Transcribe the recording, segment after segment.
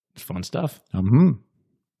fun stuff.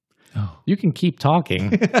 You can keep talking.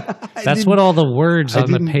 That's what all the words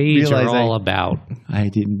on the page are all about. I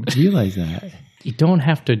didn't realize that. You don't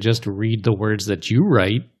have to just read the words that you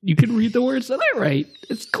write. You can read the words that I write.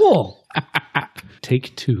 It's cool.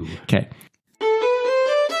 Take 2. Okay.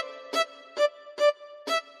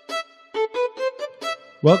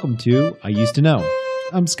 Welcome to I Used to Know.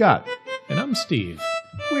 I'm Scott. And I'm Steve.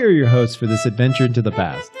 We're your hosts for this adventure into the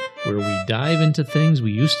past, where we dive into things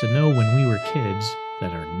we used to know when we were kids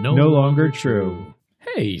that are no longer true.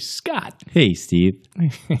 Hey, Scott. Hey, Steve.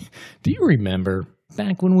 Do you remember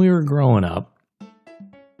back when we were growing up,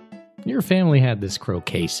 your family had this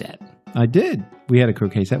croquet set? I did. We had a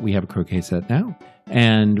croquet set. We have a croquet set now.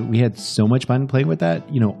 And we had so much fun playing with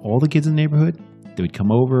that. You know, all the kids in the neighborhood, they would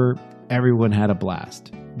come over. Everyone had a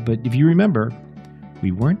blast. But if you remember,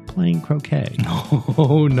 we weren't playing croquet.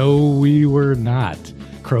 No, we were not.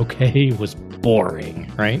 Croquet was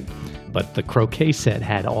boring, right? But the croquet set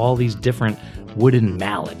had all these different wooden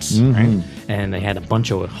mallets, right? And they had a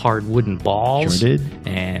bunch of hard wooden balls. Sure did.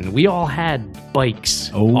 And we all had bikes.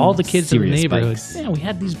 Oh, all the kids in the neighborhood. Bikes. Yeah, we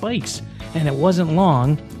had these bikes. And it wasn't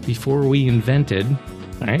long before we invented,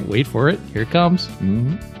 all right, wait for it, here it comes,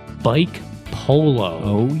 bike polo.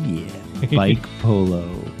 Oh, yeah. Bike polo.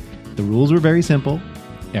 The rules were very simple.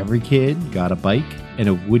 Every kid got a bike and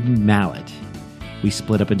a wooden mallet. We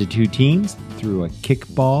split up into 2 teams, threw a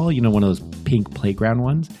kickball, you know, one of those pink playground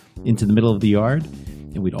ones, into the middle of the yard.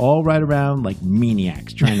 And we'd all ride around like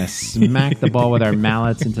maniacs, trying to smack the ball with our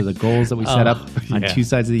mallets into the goals that we set up on 2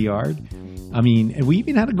 sides of the yard. I mean, and we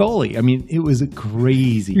even had a goalie. I mean, it was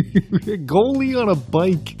crazy. A goalie on a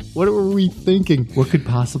bike. What were we thinking? What could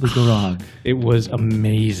possibly go wrong? It was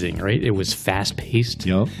amazing, right? It was fast-paced.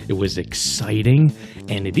 Yep. It was exciting.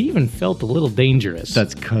 And it even felt a little dangerous.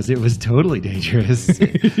 That's because it was totally dangerous.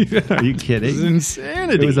 Are you kidding? It was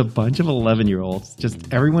insanity. It was a bunch of 11-year-olds,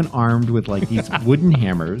 just everyone armed with like these wooden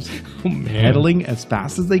hammers, pedaling as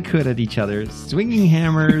fast as they could at each other, swinging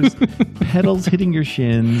hammers, pedals hitting your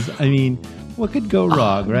shins. I mean, what could go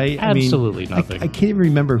wrong, right? Absolutely nothing. I can't even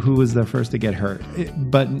remember who was the first to get hurt.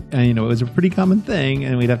 But, you know, it was a pretty common thing,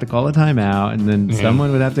 and we'd have to call a timeout, and then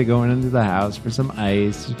someone would have to go into the house for some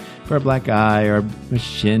ice, for a black eye, or a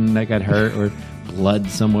shin that got hurt, or blood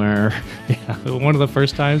somewhere. Yeah, one of the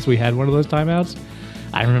first times we had one of those timeouts,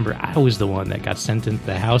 I remember I was the one that got sent into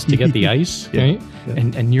the house to get the ice, right? Yeah.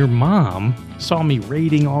 And your mom saw me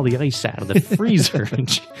raiding all the ice out of the freezer.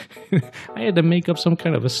 And I had to make up some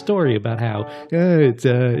kind of a story about how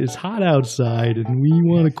it's hot outside and we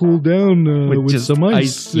want to cool down with some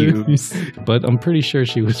ice cubes. But I'm pretty sure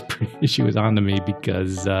she was on to me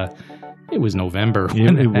because it was November.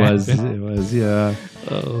 It was, yeah.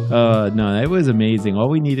 No, it was amazing. All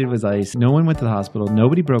we needed was ice. No one went to the hospital.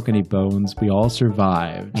 Nobody broke any bones. We all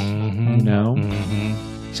survived, you know?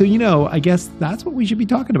 So, you know, I guess that's what we should be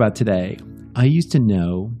talking about today. I used to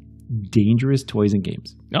know dangerous toys and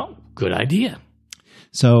games. Oh, good idea.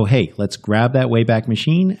 So, hey, let's grab that Wayback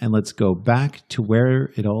Machine and let's go back to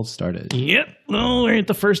where it all started. Yep. Well, we're at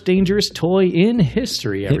the first dangerous toy in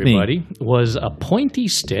history, everybody. Was a pointy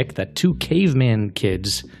stick that 2 caveman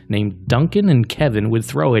kids named Duncan and Kevin would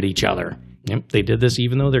throw at each other. Yep, they did this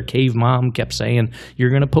even though their cave mom kept saying, you're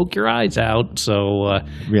going to poke your eyes out. So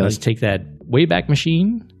let's take that Wayback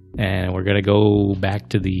Machine and we're going to go back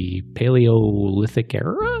to the Paleolithic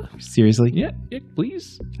era. Seriously? Yeah,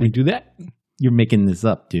 please. Can we do that? You're making this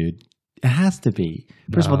up, dude. It has to be.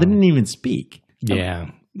 First of all, they didn't even speak.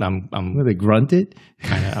 Yeah. Were they grunted?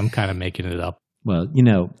 I'm kind of making it up. Well, you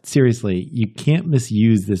know, seriously, you can't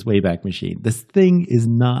misuse this Wayback Machine. This thing is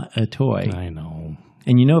not a toy. I know.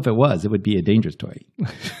 And you know, if it was, it would be a dangerous toy.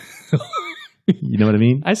 You know what I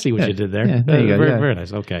mean? I see what you did there. Yeah, there you go. Very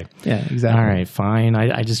nice. Okay. Yeah, exactly. All right, fine.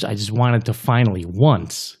 I just wanted to finally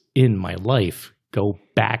once in my life go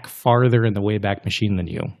back farther in the Wayback Machine than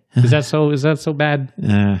you. Is that so bad?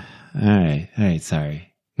 All right.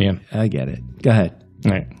 Sorry. Yeah, I get it. Go ahead.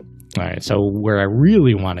 All right. So where I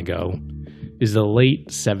really want to go is the late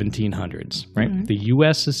 1700s. Right. Mm-hmm. The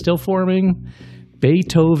U.S. is still forming.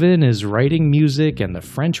 Beethoven is writing music, and the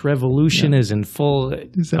French Revolution is in full. The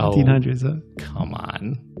 1700s. Oh, come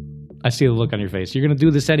on! I see the look on your face. You're going to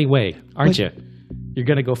do this anyway, aren't you? You're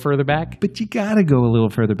going to go further back? But you got to go a little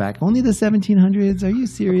further back. Only the 1700s? Are you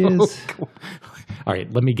serious? All right,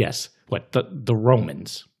 let me guess. What, the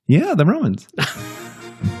Romans? Yeah, the Romans.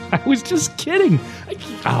 I was just kidding.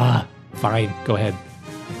 Fine. Go ahead.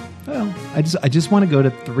 Well, I just want to go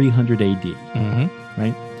to 300 AD,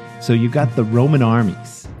 right? So you've got the Roman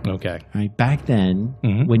armies. Okay. All right, back then,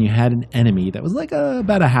 when you had an enemy that was like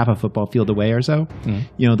about a half a football field away or so,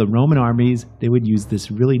 the Roman armies, they would use this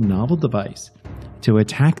really novel device to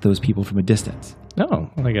attack those people from a distance. Oh,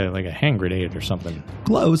 like a hand grenade or something.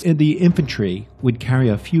 Close, and the infantry would carry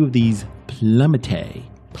a few of these plumetae.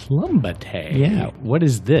 Plumetae? Yeah. What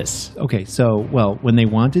is this? Okay, so, when they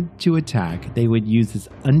wanted to attack, they would use this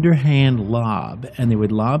underhand lob, and they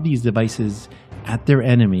would lob these devices at their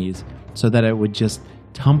enemies so that it would just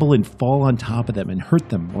tumble and fall on top of them and hurt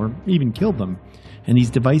them or even kill them. And these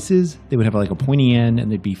devices, they would have like a pointy end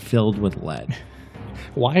and they'd be filled with lead.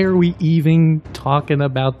 Why are we even talking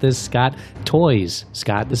about this, Scott? Toys,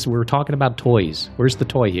 Scott. We're talking about toys. Where's the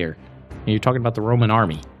toy here? You're talking about the Roman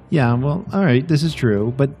army. Yeah, well, all right, this is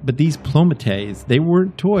true. But these plumetaes, they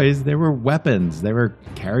weren't toys. They were weapons. They were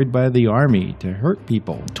carried by the army to hurt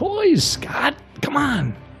people. Toys, Scott. Come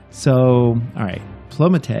on. So, all right.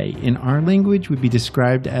 Plumetae in our language would be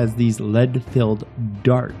described as these lead-filled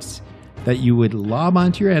darts that you would lob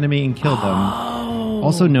onto your enemy and kill them,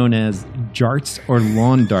 also known as jarts or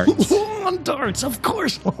lawn darts. Lawn darts, of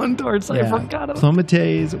course, lawn darts. I forgot about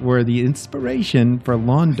Plumetaes were the inspiration for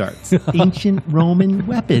lawn darts. Ancient Roman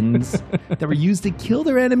weapons that were used to kill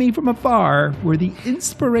their enemy from afar were the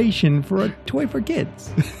inspiration for a toy for kids.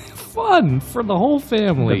 Fun for the whole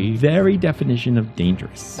family. The very definition of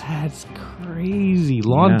dangerous. That's crazy.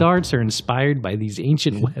 Lawn darts are inspired by these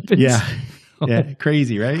ancient weapons. Yeah,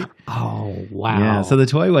 crazy, right? Oh, wow. Yeah, so the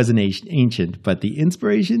toy wasn't ancient, but the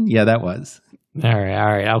inspiration, that was. All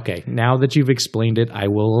right. Okay. Now that you've explained it, I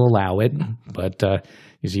will allow it. But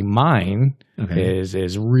you see, mine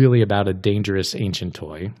is really about a dangerous ancient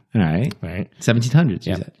toy. All right. 1700s,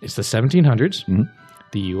 you said. It's the 1700s. Mm-hmm.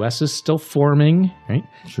 The U.S. is still forming, right?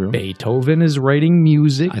 True. Beethoven is writing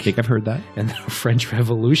music. I think I've heard that. And the French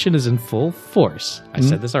Revolution is in full force. I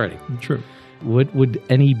said this already. True. Would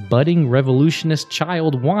any budding revolutionist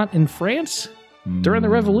child want in France during the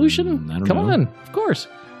revolution? I don't Come know. on, of course.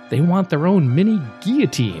 They want their own mini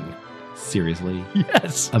guillotine. Seriously?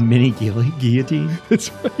 Yes. A mini guillotine?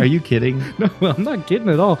 That's right. Are you kidding? No, I'm not kidding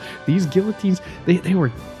at all. These guillotines, they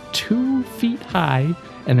were 2 feet high,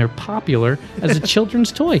 and they're popular as a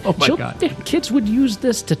children's toy. Oh my God. Kids would use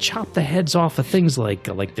this to chop the heads off of things like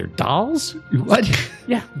their dolls. What?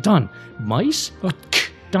 Yeah, done. Mice?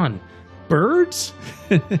 Done. Birds?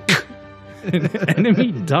 An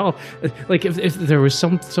enemy doll. Like if there was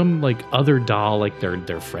some like other doll, like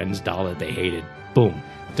their friend's doll that they hated, boom,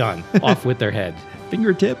 done. Off with their head.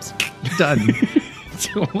 Fingertips? Done.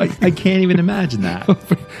 I can't even imagine that.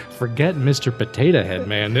 Forget Mr. Potato Head,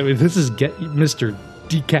 man. I mean, this is Mr.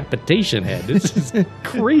 Decapitation Head. This is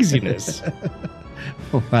craziness.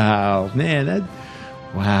 Wow, man,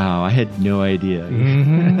 wow, I had no idea.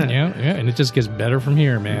 Mm-hmm. Yeah, and it just gets better from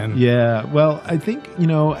here, man. Yeah, well, I think,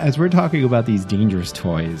 as we're talking about these dangerous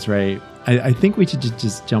toys, right, I think we should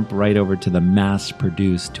just jump right over to the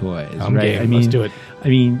mass-produced toys, right? Game. Let's do it. I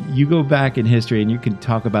mean, you go back in history and you can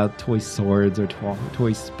talk about toy swords or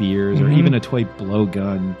toy spears or even a toy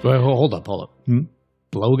blowgun. Well, hold up.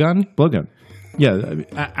 Blowgun? Blowgun. Yeah,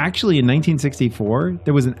 actually in 1964,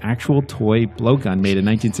 there was an actual toy blowgun made in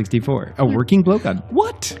 1964. A working blowgun.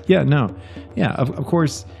 What? Yeah, no. Yeah, of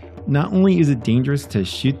course, not only is it dangerous to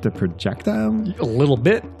shoot the projectile, a little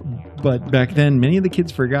bit, but back then, many of the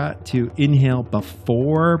kids forgot to inhale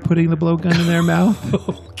before putting the blowgun in their mouth.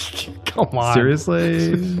 Come on.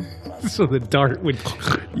 Seriously? So the dart would...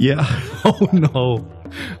 Yeah. Oh, no.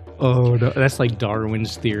 Oh, no. That's like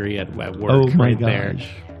Darwin's theory at work. Oh, my gosh. There.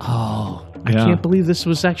 Oh, I can't believe this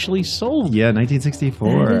was actually sold. Yeah,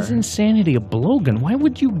 1964. That is insanity. A blowgun. Why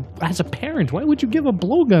would you, as a parent, why would you give a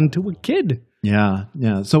blowgun to a kid? Yeah.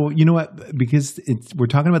 So, you know what? Because we're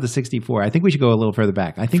talking about the 64, I think we should go a little further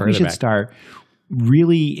back. I think we should start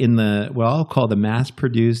really in what I'll call the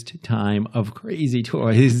mass-produced time of crazy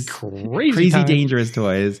toys. Crazy dangerous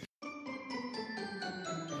toys.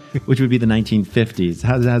 Which would be the 1950s.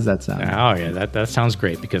 How does that sound? Oh, yeah, that sounds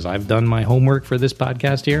great because I've done my homework for this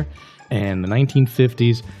podcast here. And the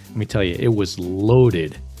 1950s, let me tell you, it was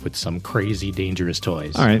loaded with some crazy dangerous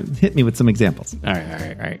toys. All right, hit me with some examples. All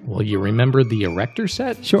right. Well, you remember the Erector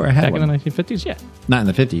set? Sure, I had back one. in the 1950s? Yeah. Not in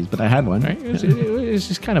the 50s, but I had one. Right? It was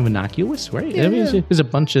just kind of innocuous, right? Yeah, It was a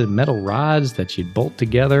bunch of metal rods that you'd bolt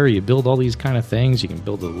together. You build all these kind of things. You can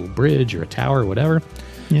build a little bridge or a tower or whatever.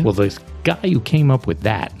 Yeah. Well, the guy who came up with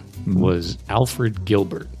that was Alfred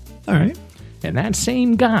Gilbert. All right. And that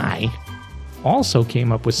same guy also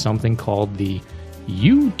came up with something called the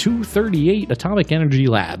U-238 Atomic Energy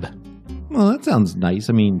Lab. Well, that sounds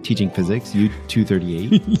nice. I mean, teaching physics,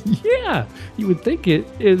 U-238. Yeah, you would think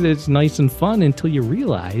it's nice and fun until you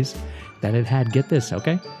realize that it had, get this,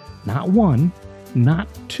 okay? Not one, not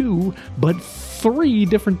two, but 3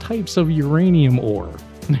 different types of uranium ore.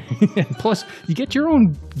 Plus, you get your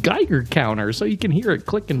own Geiger counter so you can hear it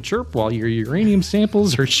click and chirp while your uranium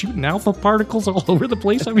samples are shooting alpha particles all over the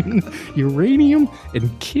place. I mean, uranium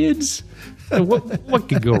and kids. What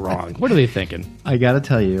could go wrong? What are they thinking? I got to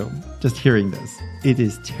tell you, just hearing this, it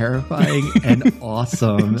is terrifying and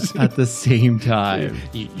awesome at the same time.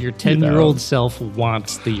 Your 10-year-old self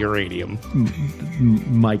wants the uranium.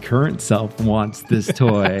 My current self wants this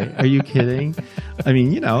toy. Are you kidding? I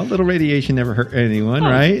mean, a little radiation never hurt anyone,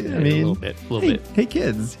 right? Yeah, I mean, a little bit. Hey,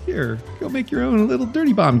 kids, here, go make your own little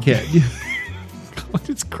dirty bomb kit.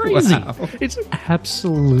 It's crazy. Wow. It's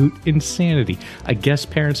absolute insanity. I guess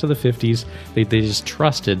parents of the 50s, they just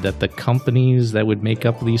trusted that the companies that would make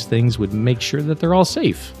up these things would make sure that they're all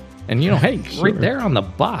safe. And, hey, Sure. right there on the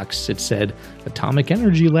box, it said Atomic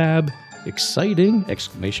Energy Lab, exciting,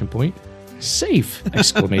 exclamation point, safe,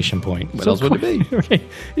 exclamation point. What else would it be? Right.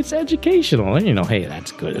 It's educational. And, hey,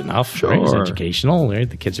 that's good enough. Right? It's Sure. educational. Right?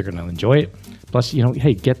 The kids are going to enjoy it. Plus,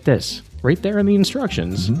 hey, get this. Right there in the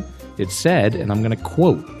instructions, it said, and I'm going to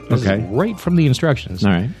quote, this Okay. is right from the instructions.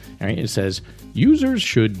 All right. It says, users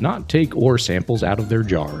should not take ore samples out of their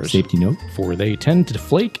jars, Safety note. for they tend to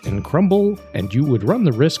flake and crumble, and you would run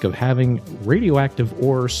the risk of having radioactive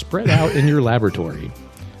ore spread out in your laboratory.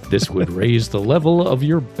 This would raise the level of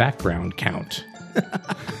your background count.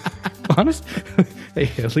 Honest?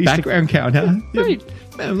 Hey, at least Background count, huh? Right.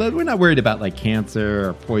 Man, we're not worried about like cancer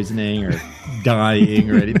or poisoning or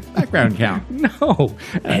dying or anything. Background count. No.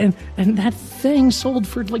 And that thing sold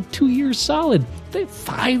for like 2 years solid. They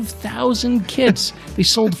 5,000 kits. They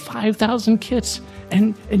sold 5,000 kits.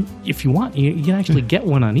 And if you want, you can actually get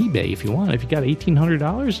one on eBay if you want. If you got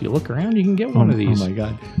 $1,800, you look around, you can get one of these. Oh my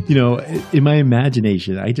God. In my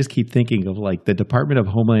imagination, I just keep thinking of like the Department of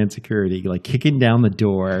Homeland Security, like kicking down the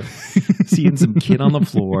door, seeing some kid on the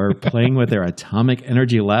floor playing with their Atomic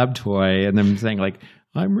Energy Lab toy, and them saying like,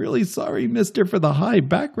 I'm really sorry, mister, for the high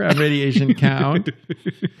background radiation count.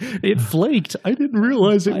 It flaked. I didn't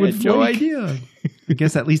realize it I would had flake. no idea. I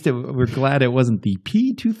guess at least we're glad it wasn't the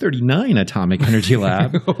P239 Atomic Energy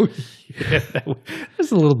Lab. Oh, yeah,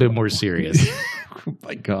 that's a little bit more serious. Oh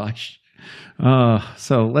my gosh.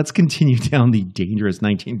 So let's continue down the dangerous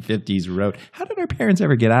 1950s road. How did our parents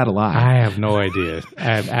ever get out alive? I have no idea. I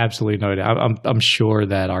have absolutely no idea. I'm sure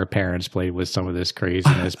that our parents played with some of this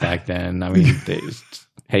craziness back then. I mean,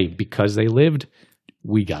 hey, because they lived,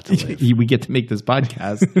 we got to live. We get to make this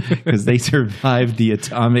podcast because they survived the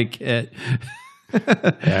atomic hit. All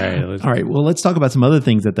right. Well, let's talk about some other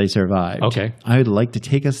things that they survived. Okay. I would like to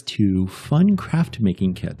take us to fun craft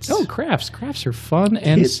making kits. Oh, crafts. Crafts are fun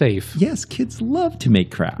and safe. Yes, kids love to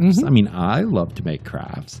make crafts. I mean, I love to make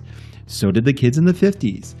crafts. So did the kids in the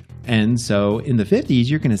 50s. And so in the 50s,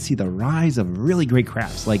 you're going to see the rise of really great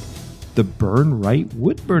crafts like the Burn Right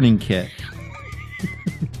wood burning kit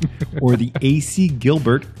or the AC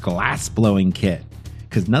Gilbert glass blowing kit.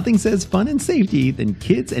 Because nothing says fun and safety than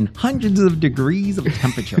kids and hundreds of degrees of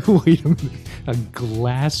temperature. Wait a minute. A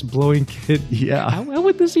glass blowing kit? Yeah. How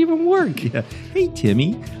would this even work? Yeah. Hey,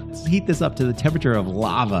 Timmy, let's heat this up to the temperature of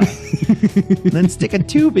lava. Then stick a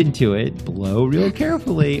tube into it, blow real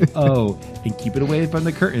carefully. Oh, and keep it away from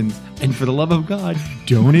the curtains. And for the love of God,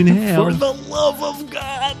 don't inhale. For the love of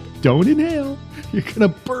God, Don't inhale. you're going to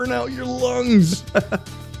burn out your lungs.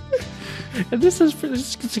 And this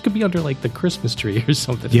it could be under like the Christmas tree or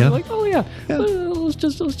something. Yeah. You're like, oh yeah, Yeah. let's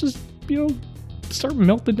just start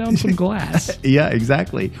melting down some glass. Yeah,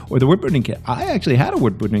 exactly. Or the wood burning kit. I actually had a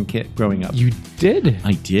wood burning kit growing up. You did?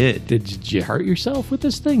 I did. Did you hurt yourself with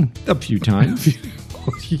this thing? A few times.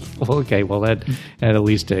 Okay, well that at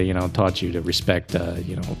least taught you to respect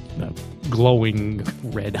glowing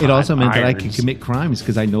red. It also meant that I could irons. commit crimes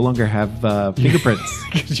because I no longer have fingerprints.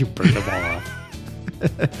 because you burned them all off.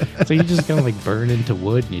 So you just kind of like burn into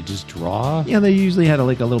wood and you just draw. Yeah, they usually had a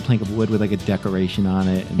little plank of wood with like a decoration on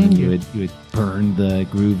it, and then you would burn the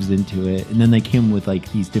grooves into it, and then they came with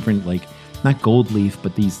like these different not gold leaf,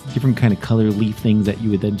 but these different kind of color leaf things that you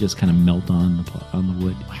would then just kind of melt on the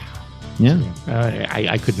wood. Wow. Yeah.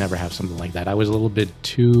 I could never have something like that. I was a little bit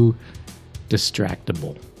too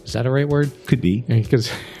distractible. Is that a right word? Could be.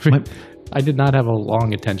 Because I did not have a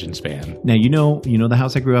long attention span. Now you know the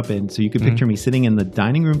house I grew up in, so you could picture me sitting in the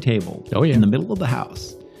dining room table in the middle of the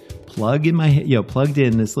house, plugged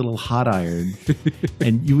in this little hot iron,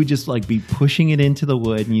 and you would just like be pushing it into the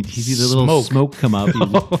wood, and you'd see the little smoke come up.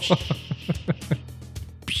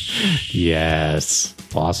 Yes.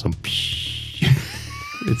 Awesome.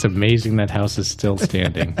 It's amazing that house is still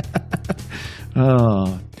standing.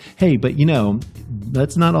 Oh, hey, but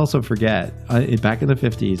let's not also forget, back in the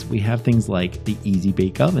 50s, we have things like the Easy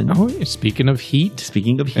Bake Oven. Oh, yeah. Speaking of heat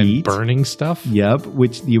and burning stuff. Yep,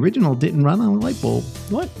 which the original didn't run on a light bulb.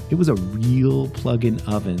 What? It was a real plug-in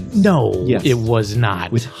oven. No, Yes. it was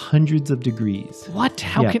not. With hundreds of degrees. What?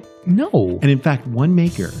 How Yeah. can... No. And in fact, one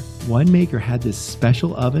maker had this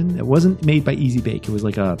special oven. It wasn't made by Easy Bake. It was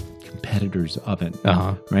like a competitor's oven,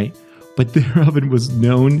 Uh-huh. right? But their oven was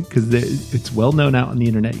known, because it's well known out on the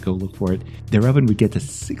internet. You go look for it. Their oven would get to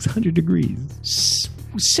 600 degrees.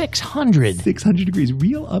 600. 600 degrees.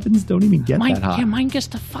 Real ovens don't even get that hot. Yeah, mine gets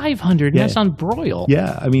to 500. And Yeah. that's on broil.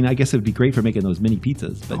 Yeah, I mean, I guess it would be great for making those mini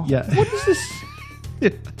pizzas, but yeah. What is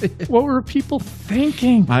this? What were people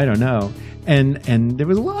thinking? I don't know. And there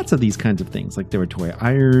was lots of these kinds of things. Like there were toy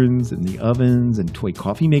irons and the ovens and toy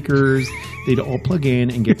coffee makers. They'd all plug in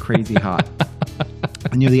and get crazy hot.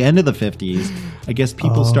 And near the end of the 50s, I guess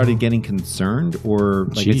people started getting concerned, or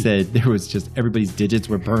like I said, there was just everybody's digits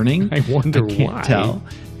were burning. I wonder I can't why. tell.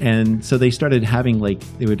 And so they started having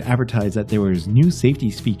they would advertise that there was new safety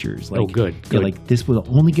features. Like, good. Like this will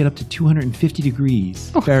only get up to 250 degrees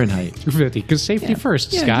Fahrenheit. 250, because safety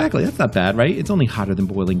first, Yeah, Scott. exactly. That's not bad, right? It's only hotter than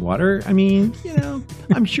boiling water. I mean,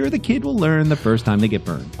 I'm sure the kid will learn the first time they get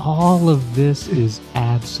burned. All of this is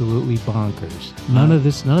absolutely bonkers. None of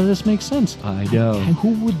this makes sense. I know. And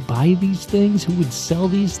who would buy these things? Who would sell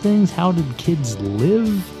these things? How did kids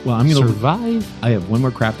live? Well, I'm going to survive. I have one more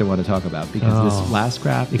craft I want to talk about, because this last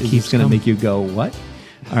craft It is keeps just going to coming. make you go, what?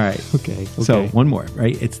 All right. Okay. So one more,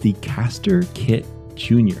 right? It's the Castor Kit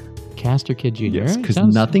Jr. Castor Kid Jr. Yes, because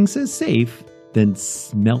Sounds- nothing says safe than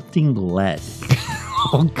smelting lead.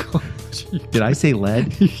 Oh God. Did I say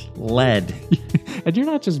lead? Lead. And you're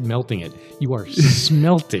not just melting it, you are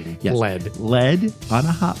smelting Yes. lead. Lead on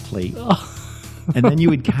a hot plate. And then you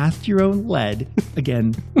would cast your own lead,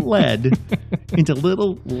 again, lead, into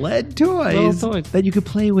little lead toys, Little toys. that you could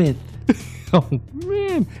play with. Oh,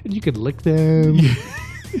 man. And you could lick them.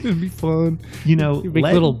 It'd be fun. You know, You make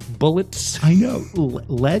lead, little bullets. I know.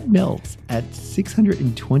 Lead melts at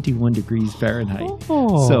 621 degrees Fahrenheit.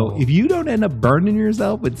 Oh. So if you don't end up burning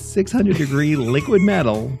yourself with 600 degree liquid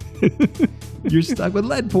metal, you're stuck with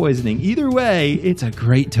lead poisoning. Either way, it's a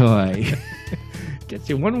great toy. Gets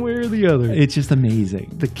you one way or the other. It's just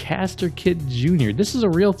amazing. The Castor Kid Jr. This is a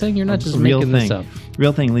real thing. You're not just Real making thing. this up.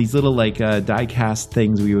 Real thing. These little die cast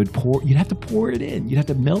things where you would pour. You'd have to pour it in. You'd have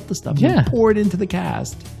to melt the stuff. Yeah. And pour it into the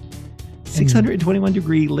cast. 621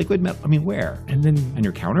 degree liquid metal. I mean, where? And then On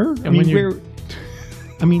your counter? I And when mean, you're- where?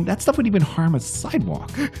 I mean, that stuff wouldn't even harm a sidewalk.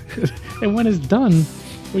 and when it's done,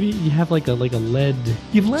 what do you have like a lead,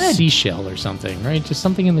 You have lead. seashell or something, right? Just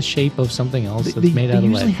something in the shape of something else that's They made out of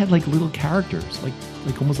usually lead. had like little characters, like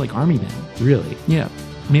almost like army men. Really? Yeah,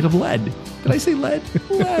 made of lead. Did I say lead?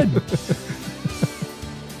 Lead.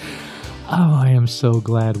 Oh, I am so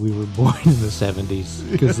glad we were born in the 70s,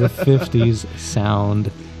 because the 50s sound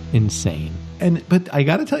insane. But I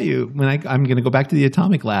got to tell you, when I'm going to go back to the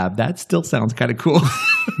atomic lab, that still sounds kind of cool.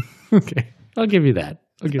 Okay. I'll give you that.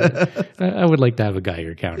 I would like to have a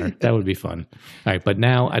Geiger counter. That would be fun. All right, but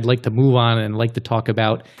now I'd like to move on and like to talk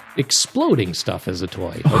about exploding stuff as a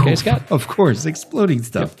toy. Okay, Scott? Of course, exploding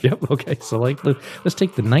stuff. Yep. Okay. So let's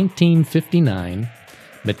take the 1959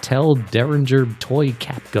 Mattel Derringer toy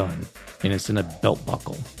cap gun, and it's in a belt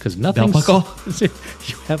buckle because nothing. Belt buckle?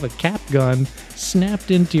 You have a cap gun snapped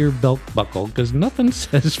into your belt buckle because nothing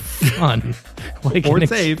says fun like Or an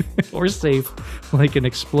safe. or safe like an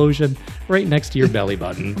explosion right next to your belly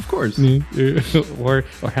button. Of course. or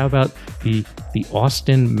how about the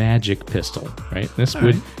Austin Magic pistol, right? This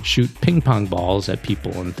would shoot ping pong balls at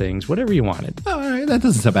people and things, whatever you wanted. Oh, all right, that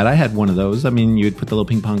doesn't sound bad. I had one of those. I mean, you would put the little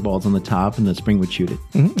ping pong balls on the top, and the spring would shoot it.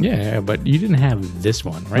 Yeah, but you didn't have this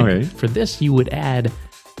one, right? Okay. For this, you would add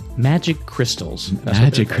magic crystals. That's what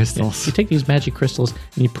Magic they're- crystals. yeah. You take these magic crystals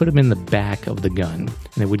and you put them in the back of the gun,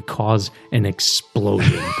 and it would cause an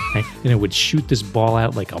explosion, right? And it would shoot this ball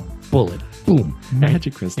out like a bullet. Boom.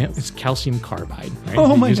 Magic Yeah, crystals. it's calcium carbide. Right?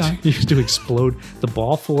 Oh It my used- God. it used to explode the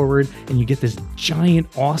ball forward, and you get this giant,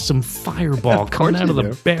 awesome fireball coming out of the you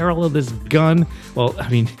do. barrel of this gun. Well, I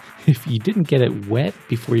mean, if you didn't get it wet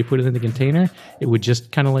before you put it in the container, it would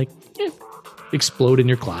just kind of explode in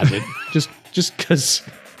your closet, just because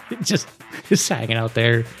it just is hanging out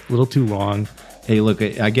there a little too long. Hey, look,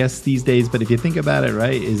 I guess these days, but if you think about it,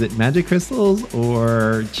 right, is it magic crystals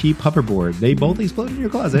or cheap hoverboard? They both explode in your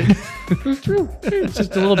closet. It's true. It's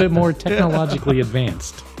just a little bit more technologically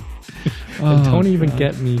advanced. And don't even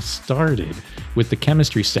get me started with the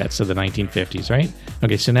chemistry sets of the 1950s, right?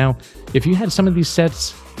 Okay, so now if you had some of these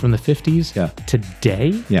sets from the 50s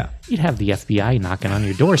today, you'd have the FBI knocking on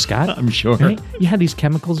your door, Scott. I'm sure. Right? You had these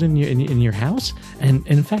chemicals in your house, and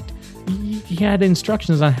in fact, you had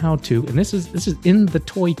instructions on how to. And this is in the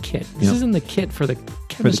toy kit. This is in the kit for the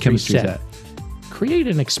chemistry set. Create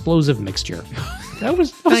an explosive mixture. That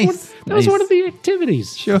was one of the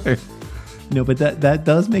activities. Sure. No, but that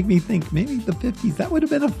does make me think maybe the 50s, that would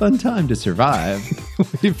have been a fun time to survive.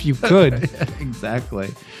 If you could. Exactly.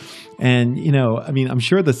 And, I mean, I'm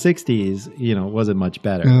sure the 60s, wasn't much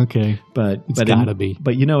better. Okay. But it's gotta be.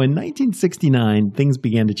 But, in 1969, things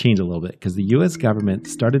began to change a little bit because the U.S. government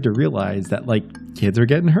started to realize that, kids are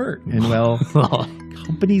getting hurt. And,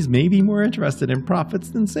 companies may be more interested in profits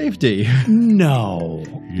than safety. No.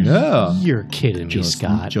 Yeah. You're kidding me,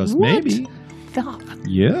 Scott. Just what? maybe.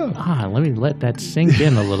 Yeah. Let me let that sink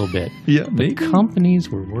in a little bit. Yeah, the maybe. companies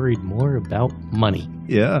were worried more about money.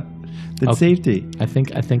 Yeah. Than safety. I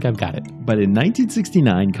think I've got it. But in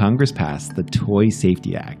 1969, Congress passed the Toy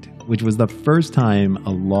Safety Act, which was the first time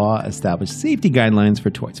a law established safety guidelines for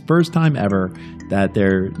toys. First time ever that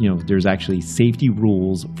there's actually safety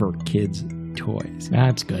rules for kids' toys.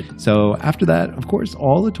 That's good. So after that, of course,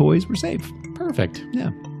 all the toys were safe. Perfect.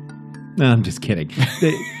 Yeah. No, I'm just kidding.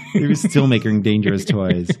 They were still making dangerous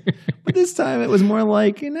toys. But this time it was more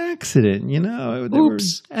like an accident,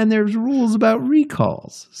 Oops. And there's rules about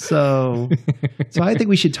recalls. So I think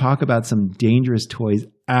we should talk about some dangerous toys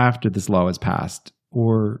after this law was passed.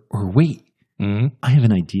 Or wait, I have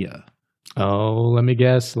an idea. Oh, let me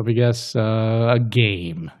guess. A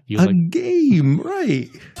game. Game, right.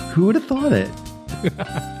 Who would have thought it?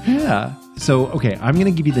 Yeah. So, okay, I'm going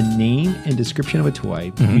to give you the name and description of a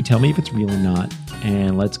toy. You tell me if it's real or not.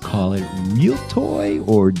 And let's call it real toy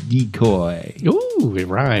or decoy. Ooh, it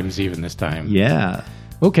rhymes even this time. Yeah.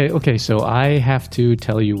 Okay. So I have to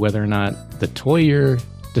tell you whether or not the toy you're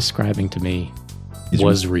describing to me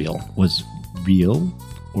was real. Was real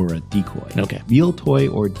or a decoy. Okay. Real toy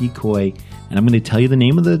or decoy. And I'm going to tell you the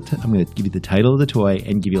name of I'm going to give you the title of the toy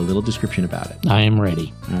and give you a little description about it. I am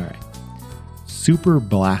ready. All right. Super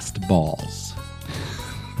Blast Balls.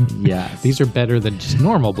 Yes. These are better than just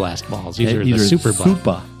normal blast balls. These are the super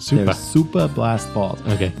blast. They're Super Blast Balls.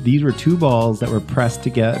 Okay. These were two balls that were pressed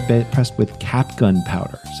with cap gun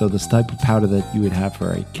powder. So this type of powder that you would have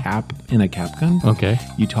for a cap in a cap gun. Okay.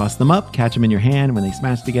 You toss them up, catch them in your hand. When they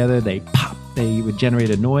smash together, they pop. They would generate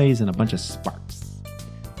a noise and a bunch of sparks.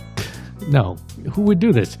 No. Who would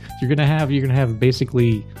do this? You're gonna have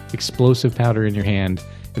basically explosive powder in your hand.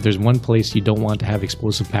 If there's one place you don't want to have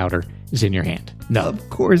explosive powder, is in your hand. No. Of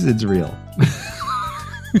course it's real.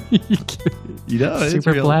 It's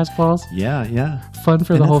Super real. blast balls? Yeah. Fun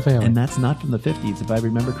for the whole family. And that's not from the 50s, if I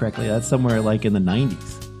remember correctly. That's somewhere like in the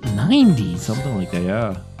 90s. 90s? Something like that,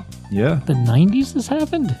 yeah. The 90s this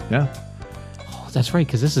happened? Yeah. Oh, that's right,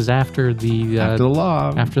 because this is after the... after the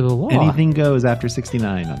law. After the law. Anything goes after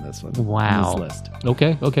 69 on this one. Wow. On this list.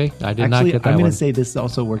 Okay. I did not get that I'm going one. to say this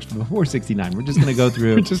also works for before 69. We're just going to go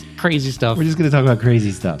through... just crazy stuff. We're just going to talk about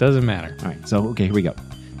crazy stuff. Doesn't matter. All right, so, okay, here we go.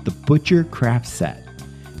 The Butcher Craft Set.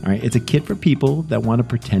 All right, it's a kit for people that want to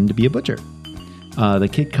pretend to be a butcher. The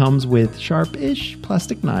kit comes with sharp-ish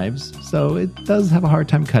plastic knives, so it does have a hard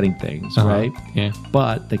time cutting things, right? Yeah.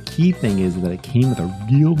 But the key thing is that it came with a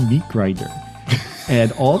real meat grinder.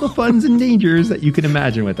 And all the funs and dangers that you can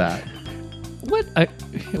imagine with that. What?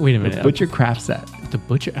 Wait a minute. The Butcher Craft Set. The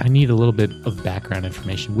butcher. I need a little bit of background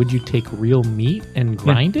information. Would you take real meat and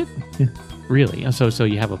grind it? Yeah. Really? So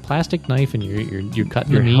you have a plastic knife and you're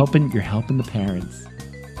cutting the meat. You're helping the parents.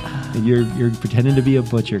 And you're pretending to be a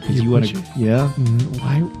butcher because you want to. Yeah.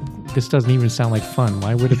 Why? This doesn't even sound like fun.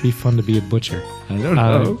 Why would it be fun to be a butcher? I don't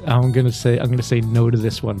know. I'm gonna say no to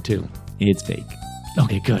this one too. It's fake.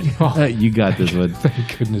 Okay, good. You got this one.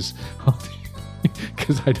 Thank goodness.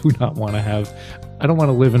 Because I do not want to have. I don't want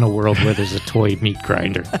to live in a world where there's a toy meat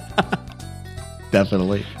grinder.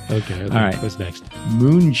 Definitely. Okay. All right. What's next?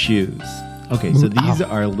 Moon shoes. Okay, so these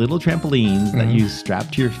are little trampolines that you strap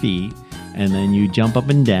to your feet, and then you jump up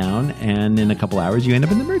and down, and in a couple hours you end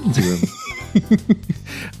up in the emergency room.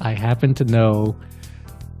 I happen to know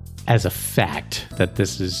as a fact that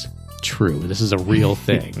this is true. This is a real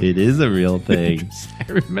thing. It is a real thing.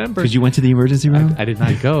 I remember. Because you went to the emergency room? I did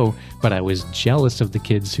not go, but I was jealous of the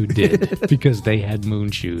kids who did because they had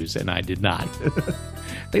moon shoes and I did not.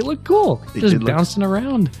 They look cool. Just bouncing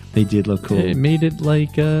around. They did look cool. It made it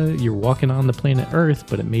like you're walking on the planet Earth,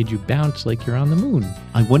 but it made you bounce like you're on the moon.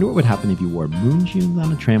 I wonder what would happen if you wore moon shoes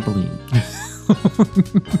on a trampoline.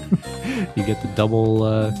 You get the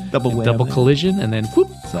double Double collision and then whoop.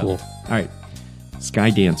 So, Cool. all right.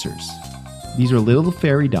 Sky dancers. These are little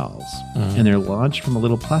fairy dolls, and they're launched from a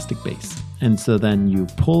little plastic base. And so then you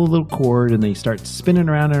pull a little cord, and they start spinning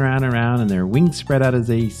around and around and around, and their wings spread out as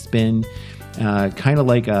they spin, kind of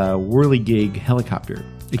like a whirligig helicopter.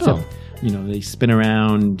 Except, they spin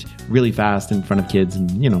around really fast in front of kids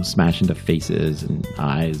and, smash into faces and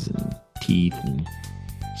eyes and teeth and...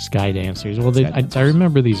 Sky dancers. Well, I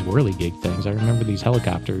remember these whirligig things. I remember these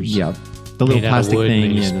helicopters. Yeah. The little plastic thing.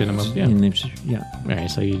 You spin them up. Yeah. All right,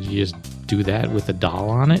 so you just do that with a doll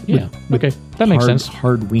on it? Yeah. Okay. That makes sense.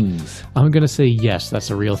 Hard wings. I'm going to say yes, that's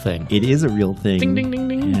a real thing. It is a real thing. Ding, ding, ding,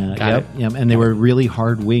 ding. Yeah, Got it. Yep. And they were really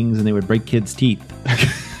hard wings, and they would break kids' teeth.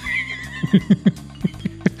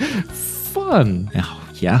 Fun. Oh,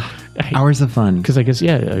 yeah. Hours of fun. Because I guess,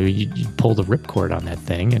 you pull the ripcord on that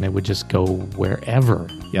thing, and it would just go wherever,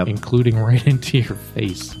 including right into your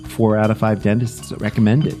face. 4 out of 5 dentists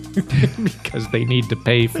recommend it. Because they need to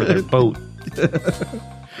pay for their boat.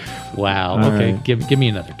 Wow. All okay, right. give me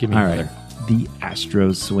another. Give me another. Right. The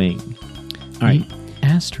Astro Swing. All right.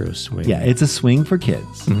 Astro Swing. Yeah, it's a swing for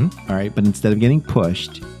kids. All right, but instead of getting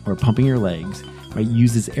pushed or pumping your legs, right, you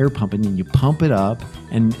use this air pumping, and you pump it up,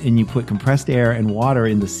 and you put compressed air and water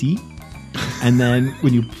in the seat. And then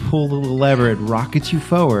when you pull the little lever, it rockets you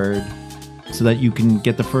forward so that you can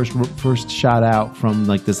get the first shot out from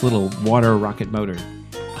like this little water rocket motor.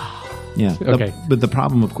 Yeah. Okay. But the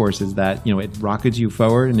problem, of course, is that, it rockets you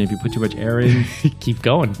forward, and if you put too much air in, keep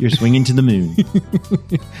going. You're swinging to the moon.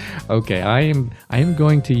 Okay. I am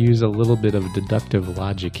going to use a little bit of deductive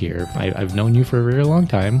logic here. I've known you for a very long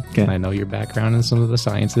time. Okay. I know your background in some of the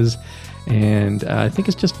sciences. And I think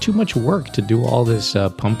it's just too much work to do all this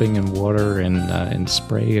pumping and water and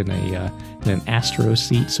spray in an Astro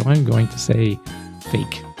seat. So I'm going to say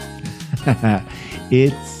fake.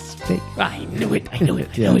 It's fake. I knew it.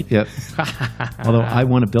 Yep. Although I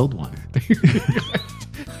want to build one.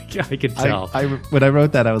 I could tell. When I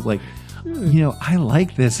wrote that, I was like, I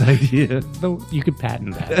like this idea. Though you could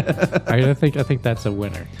patent that. I think that's a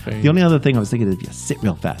winner. The only other thing I was thinking is if you sit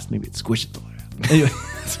real fast, maybe it squishes the water. Anyway.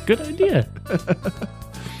 It's a good idea.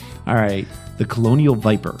 All right. The Colonial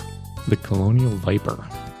Viper. The Colonial Viper.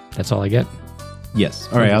 That's all I get? Yes.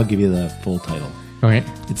 All right. I'll give you the full title. All right.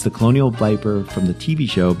 It's the Colonial Viper from the TV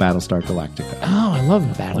show Battlestar Galactica. Oh, I love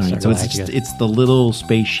Battlestar Galactica. So it's the little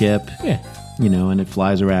spaceship, and it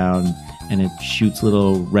flies around, and it shoots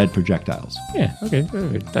little red projectiles. Yeah, okay.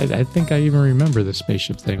 I think I even remember the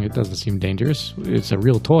spaceship thing. It doesn't seem dangerous. It's a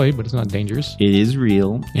real toy, but it's not dangerous. It is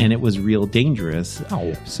real, and it was real dangerous.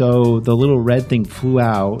 Oh. So the little red thing flew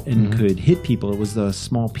out and could hit people. It was a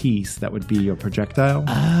small piece that would be a projectile.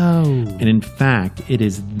 Oh. And in fact, it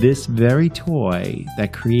is this very toy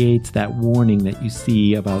that creates that warning that you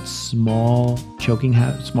see about small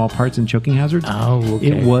parts and choking hazards. Oh,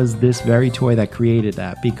 okay. It was this very toy that created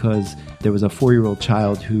that because there was a 4-year-old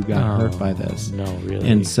child who got hurt by this. No, really?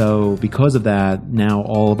 And so because of that, now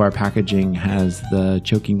all of our packaging has the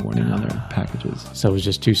choking warning on their packages. So it was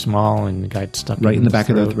just too small and got stuck right in the back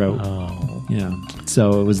of the throat. Oh. Yeah.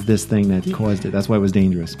 So it was this thing that caused it. That's why it was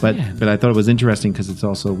dangerous. But I thought it was interesting because it's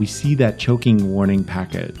also, we see that choking warning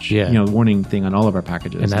package, warning thing on all of our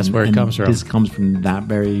packages. And that's where it comes from. This comes from that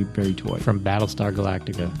very, very toy. From Battlestar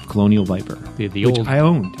Galactica. Colonial Viper. The which old... I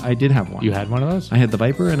owned. I did have one. You had one of those? I had the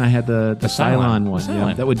Viper and I had the Cylon one.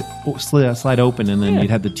 Yeah, that would slide open and then you'd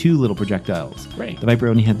have the 2 little projectiles. Right. The Viper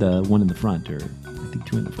only had the 1 in the front, or I think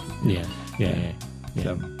 2 in the front. Yeah.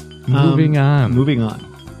 So, Moving on.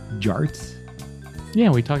 Jarts. Yeah,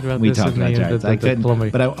 we talked about We this. talked about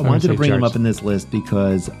jarts. But I wanted to bring them up in this list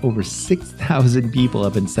because over 6,000 people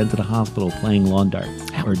have been sent to the hospital playing lawn darts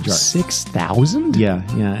or jarts. 6,000? Yeah,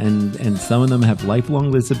 and some of them have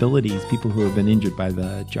lifelong disabilities. People who have been injured by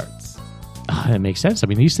the jarts. That makes sense. I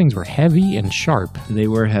mean, these things were heavy and sharp. They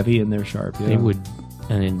were heavy and they're sharp. Yeah. They would,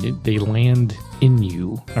 and they land in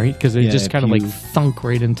you, all right? Because they just kind of like thunk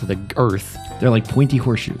right into the earth. They're like pointy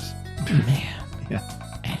horseshoes. Man. Yeah.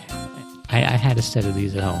 I had a set of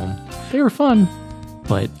these at home. They were fun,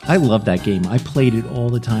 but... I love that game. I played it all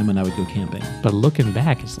the time when I would go camping. But looking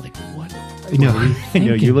back, it's like, what?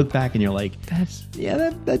 You look back and you're like,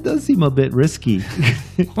 that does seem a bit risky.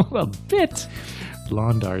 A bit.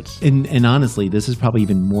 Lawn darts. And honestly, this is probably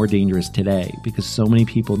even more dangerous today because so many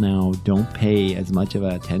people now don't pay as much of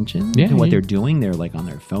attention to what they're doing. They're like on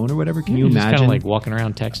their phone or whatever. Can you imagine? Just kind of like walking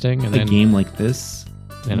around texting and a game like this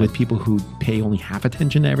with people who pay only half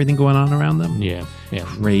attention to everything going on around them? Yeah.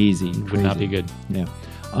 Crazy. Would not be good. Yeah.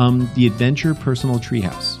 The Adventure Personal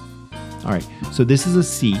Treehouse. All right. So this is a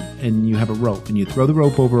seat and you have a rope and you throw the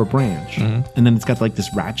rope over a branch and then it's got like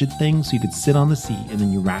this ratchet thing so you could sit on the seat and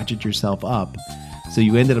then you ratchet yourself up So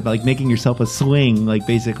you ended up like making yourself a swing, like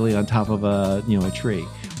basically on top of a tree,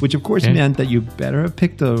 which of course meant that you better have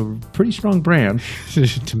picked a pretty strong branch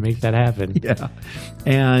to make that happen. Yeah,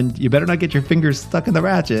 and you better not get your fingers stuck in the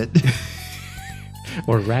ratchet.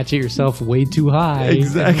 Or ratchet yourself way too high.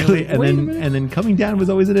 Exactly, and then coming down was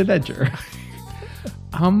always an adventure.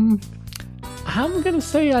 I'm gonna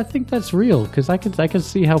say I think that's real because I could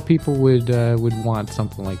see how people would want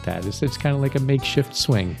something like that. It's kind of like a makeshift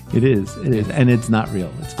swing. It is, and it's not real.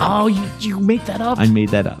 It's fake. Oh, you made that up? I made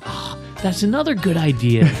that up. That's another good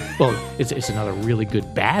idea. Well, it's another really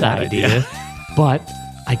good bad idea. But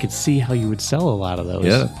I could see how you would sell a lot of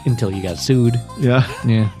those until you got sued. Yeah.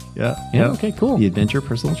 Yeah. Yeah. Okay, cool. The Adventure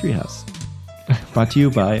Personal Treehouse. Brought to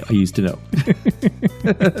you by I Used to Know.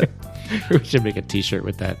 We should make a t-shirt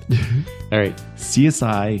with that. All right.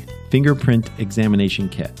 CSI Fingerprint Examination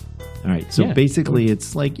Kit. All right. So basically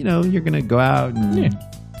it's like, you're going to go out and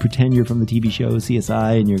pretend you're from the TV show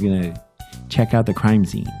CSI and you're going to check out the crime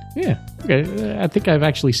scene. Yeah. Okay. I think I've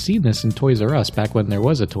actually seen this in Toys R Us back when there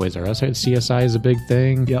was a Toys R Us. Right? CSI is a big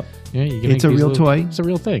thing. Yep. Yeah, it's a real toy. It's a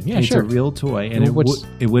real thing. Yeah, it's sure. a real toy. And it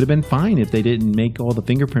would have been fine if they didn't make all the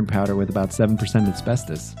fingerprint powder with about 7%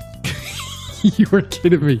 asbestos. You were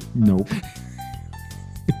kidding me. Nope.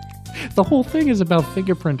 The whole thing is about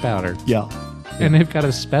fingerprint powder. Yeah. And they've got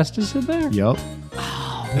asbestos in there? Yep.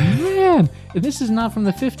 Oh, man. This is not from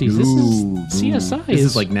the 50s. This is CSI. This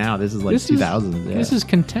is like now. This is like 2000s. This is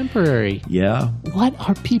contemporary. Yeah. What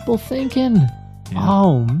are people thinking? Yeah.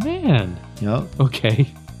 Oh, man. Yep. Okay.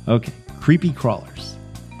 Creepy crawlers.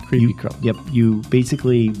 Creepy crawlers. Yep. You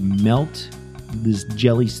basically melt this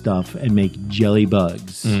jelly stuff and make jelly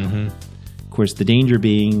bugs. Mm-hmm. Of course, the danger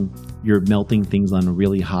being you're melting things on a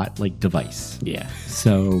really hot device. Yeah.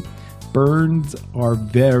 So burns are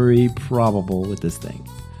very probable with this thing.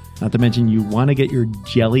 Not to mention you want to get your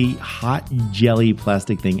hot jelly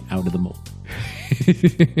plastic thing out of the mold.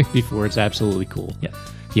 Before it's absolutely cool. Yeah.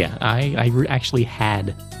 Yeah, I actually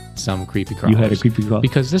had some creepy crawlers. You had a creepy crawler?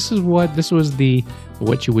 Because this was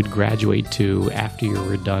what you would graduate to after you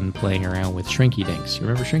were done playing around with Shrinky Dinks. You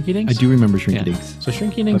remember Shrinky Dinks? I do remember Shrinky Dinks. So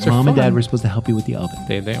Shrinky Dinks but are Mom and fun. Dad were supposed to help you with the oven.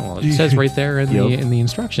 It says right there in the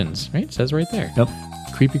instructions, right? It says right there. Yep.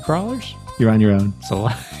 Creepy crawlers. You're on your own. So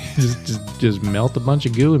just melt a bunch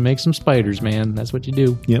of goo and make some spiders, man. That's what you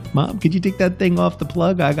do. Yep. Mom, could you take that thing off the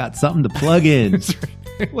plug? I got something to plug in.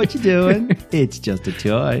 What you doing? It's just a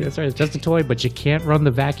toy. That's right. It's just a toy, but you can't run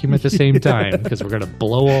the vacuum at the same time because we're going to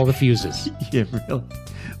blow all the fuses. Yeah, really.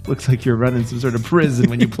 Looks like you're running some sort of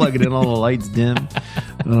prison when you plug it in, all the lights dim.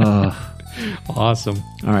 Awesome.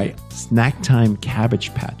 All right. Snack Time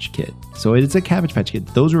Cabbage Patch Kit. So it's a Cabbage Patch Kit.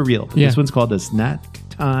 Those were real. Yeah. This one's called the Snack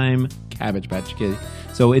Time Cabbage Patch Kit.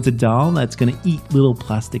 So it's a doll that's going to eat little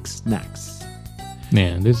plastic snacks.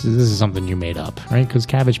 Man, this is something you made up, right? Because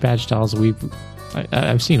Cabbage Patch dolls,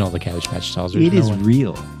 I've seen all the Cabbage Patch dolls. It is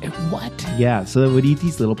real. What? Yeah, so it would eat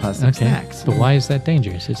these little plastic snacks. But why is that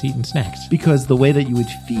dangerous? It's eating snacks. Because the way that you would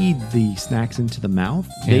feed the snacks into the mouth,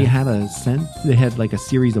 they had like a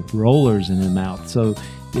series of rollers in the mouth. So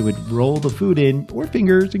they would roll the food in or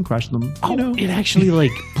fingers and crush them. It actually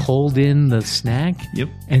like pulled in the snack. Yep.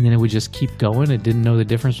 And then it would just keep going. It didn't know the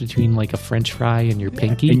difference between like a French fry and your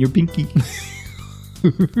pinky. And your pinky.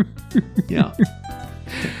 Yeah.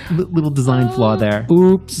 Little design flaw there.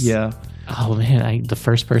 Oops. Yeah. Oh man, the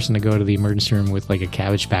first person to go to the emergency room with like a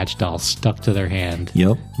Cabbage Patch doll stuck to their hand.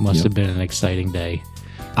 Yep. Must have been an exciting day.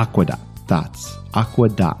 Aqua dots. Aqua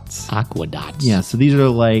dots. Yeah, so these are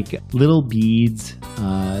like little beads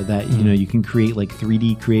that you can create like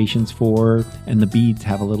 3D creations for, and the beads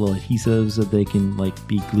have a little adhesive so they can like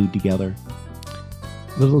be glued together.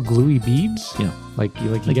 Little gluey beads? Yeah. Like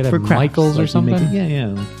you get at crafts, Michael's or something?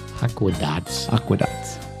 Yeah. Aqua dots.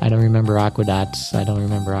 Aquadots. I don't remember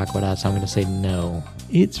Aquadots. I'm going to say no.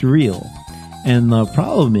 It's real. And the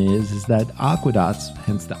problem is that Aquadots,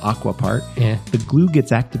 hence the aqua part, the glue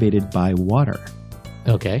gets activated by water.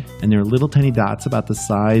 Okay. And they're little tiny dots about the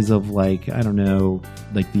size of like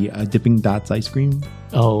the Dipping Dots ice cream.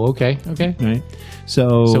 Oh, okay. Right?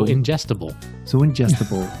 So ingestible. So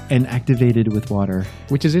ingestible and activated with water.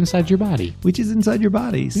 Which is inside your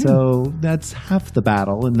body. So that's half the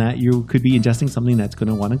battle, in that you could be ingesting something that's going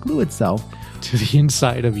to want to glue itself to the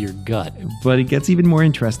inside of your gut. But it gets even more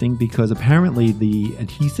interesting because apparently the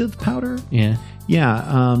adhesive powder. Yeah.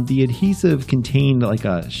 The adhesive contained like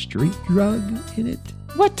a street drug in it.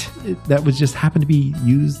 What? That was just happened to be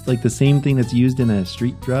used, like the same thing that's used in a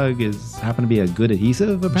street drug happened to be a good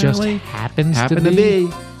adhesive, apparently. Just happens to be.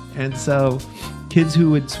 And so kids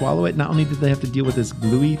who would swallow it, not only did they have to deal with this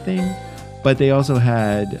gluey thing, But they also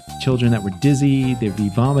had children that were dizzy. They'd be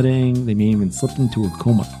vomiting. They may even slip into a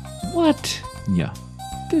coma. What? Yeah.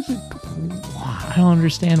 I don't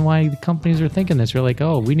understand why the companies are thinking this. They're like,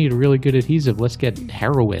 oh, we need a really good adhesive. Let's get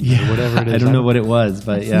heroin or whatever it is. I don't know what it was,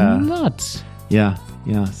 but yeah. Nuts. Yeah.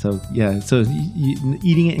 So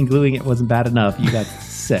eating it and gluing it wasn't bad enough. You got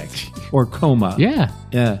sick or coma. Yeah.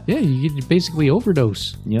 Yeah. You get basically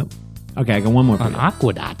overdose Yep. Okay, I got one more for on you.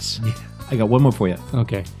 Aquadots. I got one more for you.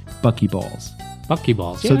 Okay. Buckyballs.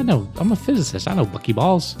 Buckyballs. So- Yeah, I know. I'm a physicist. I know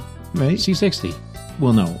buckyballs. Right? C60.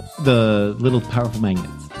 Well, no. The little powerful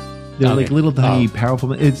magnets. They're Okay. like little tiny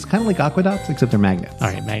powerful. It's kind of like Aquadots, except they're magnets. All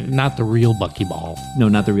right, man. Not the real buckyball. No,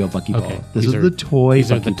 not the real Buckyball. Okay. This These is are- the toy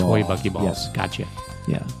These are Buckyball. the toy buckyballs. Yes. Gotcha.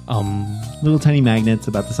 Yeah. Um, Little tiny magnets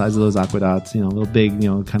about the size of those Aquadots. A little big,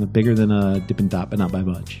 kind of bigger than a Dippin' Dot, but not by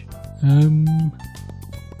much.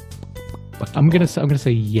 I'm gonna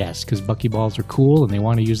say yes because buckyballs are cool and they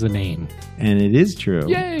want to use the name. And it is true.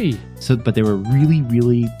 Yay! So, but they were really,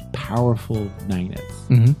 really powerful magnets,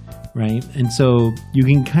 Mm-hmm. right? And so you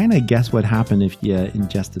can kind of guess what happened if you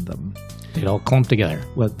ingested them. They'd all clump together.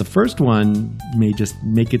 Well, the first one may just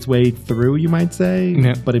make its way through, you might say.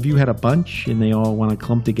 Yeah. But if you had a bunch and they all want to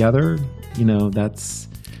clump together, that's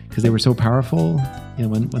because they were so powerful.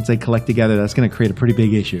 Once they collect together, that's going to create a pretty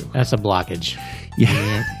big issue. That's a blockage.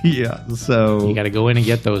 Yeah. Yeah. So. You got to go in and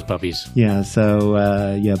get those puppies. Yeah. So.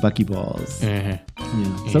 Buckyballs. Uh-huh.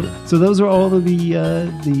 Yeah. So those are all of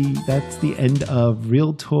that's the end of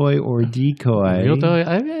Real Toy or Decoy. Real toy.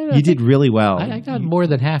 You did really well. I got more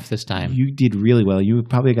than half this time. You did really well. You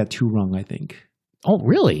probably got 2 wrong, I think. Oh,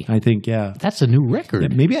 really? I think, yeah. That's a new record. Yeah,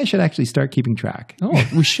 maybe I should actually start keeping track. Oh,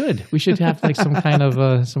 we should. We should have like some kind of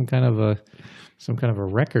a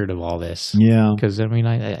record of all this. Yeah. Because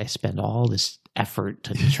I spend all this effort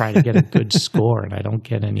to try to get a good score, and I don't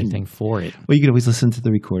get anything for it. Well, you can always listen to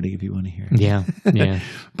the recording if you want to hear it. Yeah.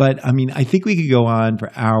 But I think we could go on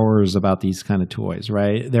for hours about these kind of toys,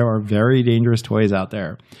 right? There are very dangerous toys out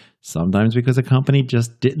there. Sometimes because a company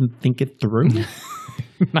just didn't think it through.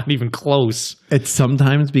 Not even close. It's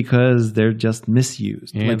sometimes because they're just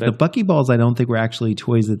misused. Yeah, like the Buckyballs, I don't think were actually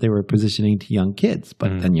toys that they were positioning to young kids,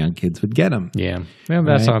 but then young kids would get them. Yeah. Well,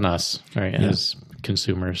 that's Right. on us, right, as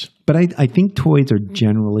consumers. But I think toys are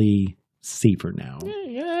generally safer now.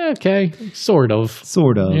 Yeah, okay. Sort of.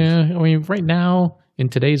 Sort of. Yeah, right now, in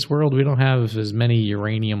today's world, we don't have as many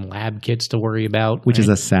uranium lab kits to worry about. Which is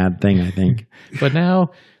right? a sad thing, I think. But now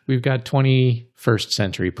we've got 21st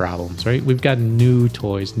century problems, right? We've got new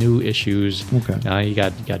toys, new issues. Okay. You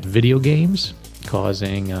got video games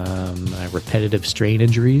causing repetitive strain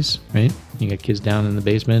injuries, right? You got kids down in the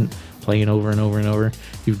basement playing over and over and over.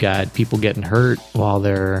 You've got people getting hurt while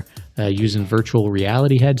they're using virtual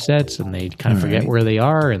reality headsets, and they kind of forget where they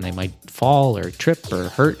are, and they might fall or trip or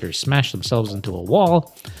hurt or smash themselves into a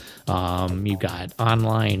wall. You've got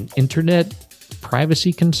online internet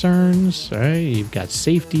privacy concerns, right? You've got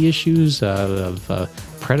safety issues of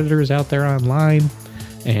predators out there online.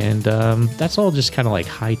 And that's all just kind of like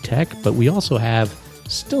high tech, but we also have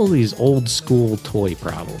still these old school toy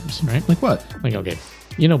problems, right? Like what? Like, okay,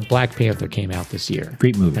 Black Panther came out this year.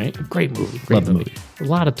 Great movie. Right? Great movie. Love the movie. A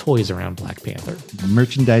lot of toys around Black Panther.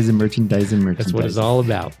 Merchandising. That's what it's all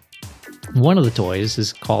about. One of the toys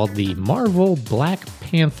is called the Marvel Black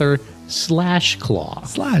Panther Slash Claw.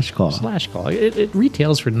 Slash Claw. Slash Claw. It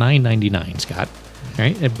retails for $9.99, Scott.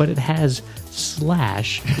 Right? But it has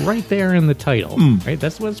slash right there in the title. Right?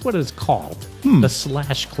 That's what it's called. The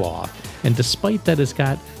Slash Claw. And despite that, it's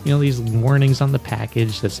got these warnings on the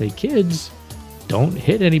package that say, kids, don't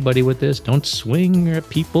hit anybody with this. Don't swing at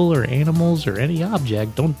people or animals or any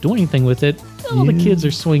object. Don't do anything with it. All the kids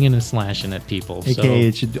are swinging and slashing at people. AKA,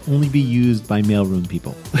 it should only be used by mailroom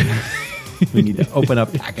people. We need to open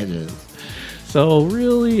up packages. So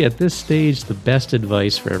really, at this stage, the best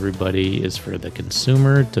advice for everybody is for the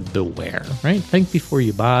consumer to beware, right? Think before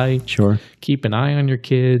you buy. Sure. Keep an eye on your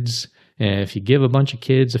kids. And if you give a bunch of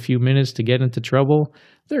kids a few minutes to get into trouble,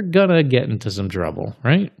 they're gonna get into some trouble,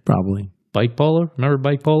 right? Probably. Bike polo? Remember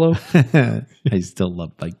bike polo? I still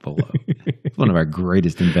love bike polo. It's one of our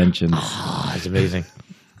greatest inventions. Oh, it's amazing.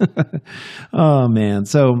 Oh, man.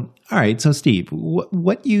 So, all right. So, Steve,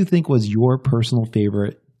 what do you think was your personal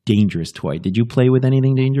favorite dangerous toy? Did you play with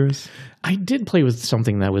anything dangerous? I did play with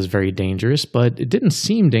something that was very dangerous, but it didn't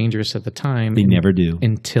seem dangerous at the time. They never do.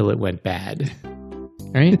 Until it went bad.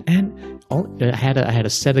 Right? And I had a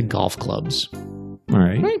set of golf clubs. All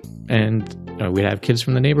right. Right. And we'd have kids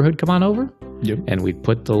from the neighborhood come on over. Yep. And we'd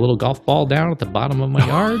put the little golf ball down at the bottom of my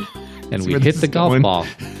yard. And we'd hit the golf ball.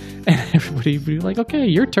 And everybody would be like, okay,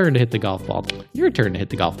 your turn to hit the golf ball. Your turn to hit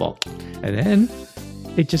the golf ball. And then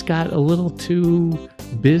it just got a little too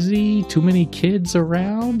busy, too many kids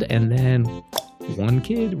around, and then one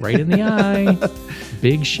kid right in the eye,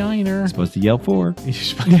 big shiner. Supposed to yell for.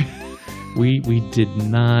 We did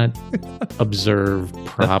not observe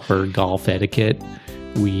proper golf etiquette.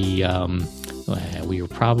 We were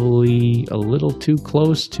probably a little too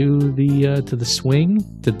close to the swing,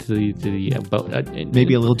 to the boat.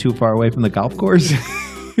 Maybe a little too far away from the golf course.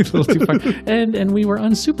 A little too far. And we were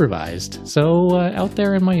unsupervised. So out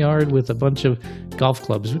there in my yard with a bunch of golf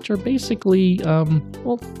clubs, which are basically,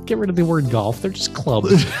 get rid of the word golf. They're just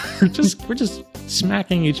clubs. we're just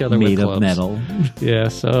smacking each other Made with clubs. of metal. Yeah.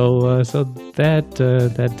 So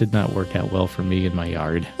that did not work out well for me in my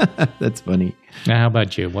yard. That's funny. Now, how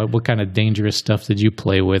about you? What kind of dangerous stuff did you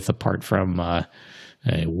play with apart from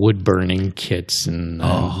wood burning kits and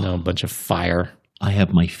a bunch of fire? I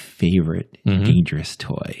have my favorite dangerous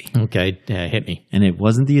toy. Okay, hit me. And it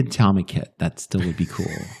wasn't the atomic kit. That still would be cool.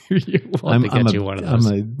 We'll have to get you one of those.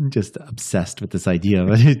 I'm just obsessed with this idea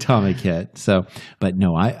of an atomic kit. So, but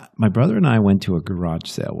no, my brother and I went to a garage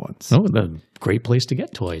sale once. Oh, a great place to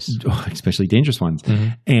get toys. Especially dangerous ones.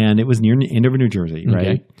 And it was near Andover, New Jersey, right?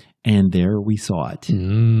 Okay. And there we saw it.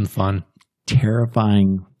 Fun.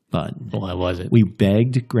 Terrifying fun. What was it? We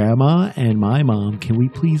begged Grandma and my mom, can we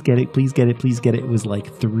please get it? Please get it. Please get it. It was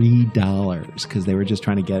like $3 because they were just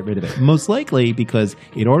trying to get rid of it. Most likely because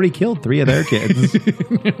it already killed 3 of their kids.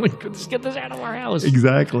 Let's get this out of our house.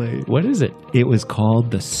 Exactly. What is it? It was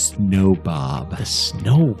called the Snow Bob. The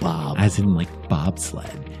Snow Bob. As in like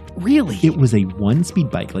bobsled. Really? It was a 1-speed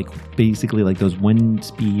bike, like basically like those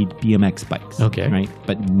 1-speed BMX bikes. Okay. Right?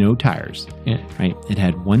 But no tires. Yeah. Right? It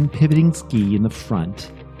had 1 pivoting ski in the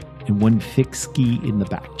front and 1 fixed ski in the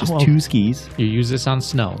back. Just 2 skis. You use this on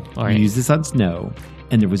snow. All right. You use this on snow,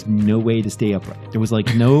 and there was no way to stay upright. There was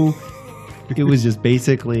like no, it was just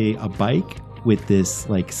basically a bike with this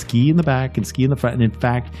like ski in the back and ski in the front. And in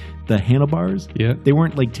fact, the handlebars, they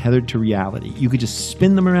weren't like tethered to reality. You could just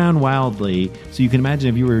spin them around wildly. So you can imagine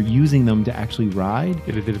if you were using them to actually ride,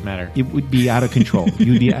 it didn't matter. It would be out of control.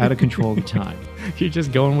 You would be out of control all the time. You're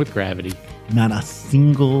just going with gravity. Not a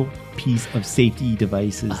single piece of safety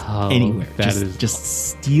devices anywhere. Just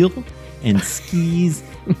steel and skis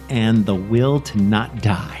and the will to not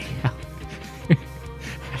die.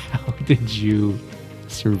 How did you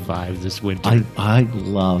survive this winter? I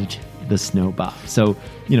loved the Snow Bob. So,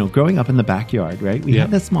 growing up in the backyard, right? We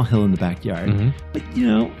had that small hill in the backyard. But,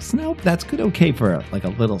 snow, that's good okay for a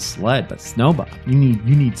little sled, but Snow Bob, you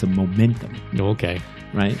need some momentum. Okay.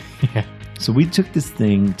 Right? Yeah. So we took this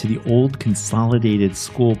thing to the old consolidated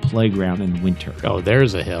school playground in winter. Oh,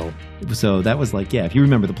 there's a hill. So that was like, if you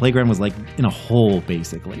remember, the playground was like in a hole,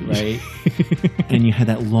 basically, right? And you had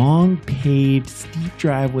that long paved, steep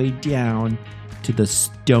driveway down to the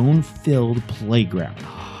stone-filled playground.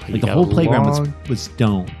 Like the whole playground was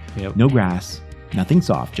stone. Yep. No grass, nothing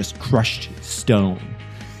soft, just crushed stone,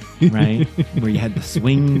 right? Where you had the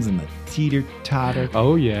swings and the teeter-totter.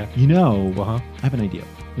 Oh, yeah. I have an idea.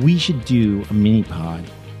 We should do a mini pod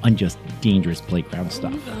on just dangerous playground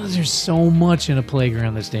stuff. There's so much in a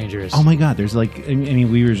playground that's dangerous. Oh my God, there's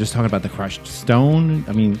we were just talking about the crushed stone.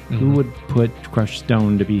 I mean, who would put crushed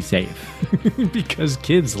stone to be safe? Because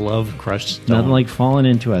kids love crushed stone. Nothing like falling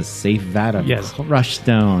into a safe vat of crushed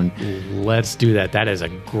stone. Let's do that. That is a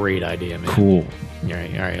great idea, man. Cool. All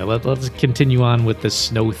right. Let's continue on with the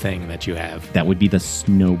snow thing that you have. That would be the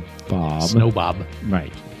Snow Bob. Snow Bob.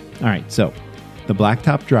 Right. All right, so the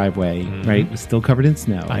blacktop driveway, right, was still covered in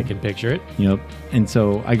snow. I can picture it. Yep. And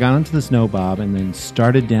so I got onto the Snow Bob and then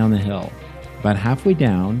started down the hill. About halfway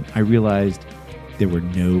down, I realized there were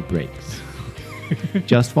no brakes.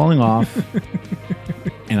 Just falling off,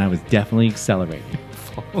 and I was definitely accelerating.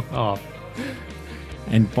 Falling off.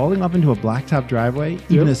 And falling off into a blacktop driveway,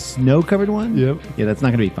 even a snow-covered one? Yep. Yeah, that's not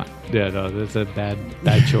going to be fun. Yeah, no, that's a bad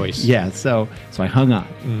choice. Yeah, so I hung on.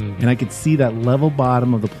 And I could see that level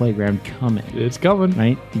bottom of the playground coming. It's coming.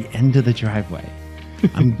 Right? The end of the driveway.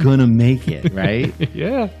 I'm going to make it, right?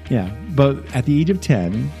 Yeah. Yeah. But at the age of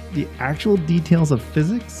 10, the actual details of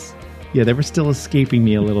physics, they were still escaping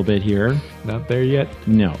me a little bit here. Not there yet?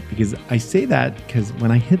 No, because I say that because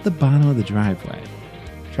when I hit the bottom of the driveway,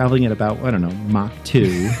 traveling at about, Mach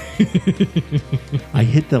 2, I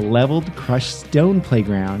hit the leveled, crushed stone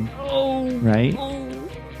playground. Oh. Right?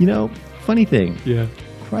 Oh. Funny thing. Yeah.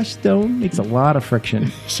 Crushed stone makes a lot of friction.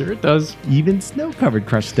 Sure it does. Even snow-covered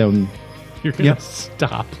crushed stone. You're going to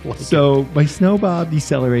stop. So my Snow Bob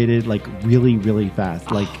decelerated really, really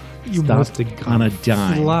fast. Like you stopped must have gone on a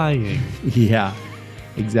dime. flying. Yeah.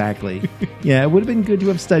 Exactly. Yeah, it would have been good to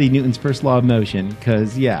have studied Newton's first law of motion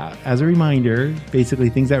because, yeah, as a reminder, basically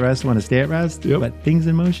things at rest want to stay at rest, but things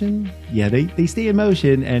in motion, yeah, they stay in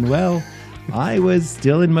motion. And, well, I was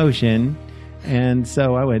still in motion, and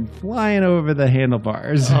so I went flying over the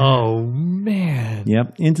handlebars. Oh, man.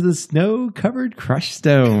 Yep, into the snow-covered crushed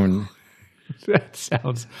stone. That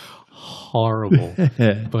sounds horrible.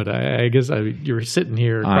 But I guess you were sitting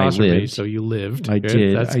here across from me, so you lived. I Good.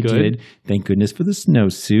 did. That's I good. did. Thank goodness for the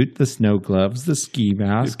snowsuit, the snow gloves, the ski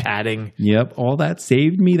mask. Padding. Yep, all that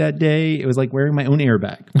saved me that day. It was like wearing my own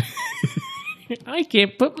airbag. I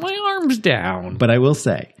can't put my arms down. But I will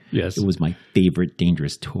say, Yes. it was my favorite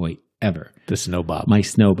dangerous toy ever. The snowbob. My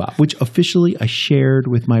Snowbop, which officially I shared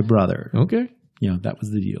with my brother. Okay. You know, that was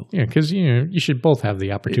the deal. Yeah, because you should both have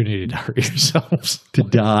the opportunity to hurt yourselves. To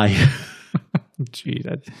die. Gee,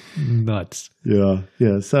 that's nuts. Yeah.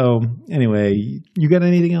 So, anyway, you got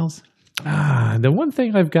anything else? The one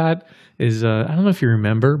thing I've got is I don't know if you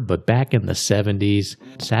remember, but back in the 70s,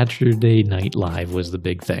 Saturday Night Live was the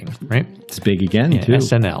big thing, right? It's big again, Yeah, too.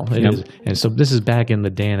 SNL. It Yep. is. And so this is back in the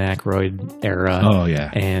Dan Aykroyd era. Oh, yeah.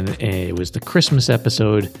 And it was the Christmas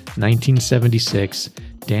episode, 1976.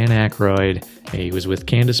 Dan Aykroyd. He was with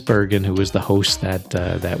Candice Bergen, who was the host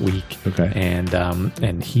that week. Okay.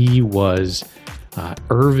 And he was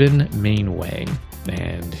Irvin Mainway,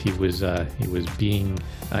 and he was being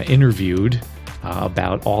interviewed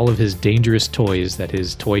about all of his dangerous toys that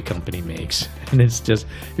his toy company makes. And it's just,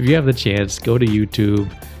 if you have the chance, go to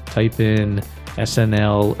YouTube, type in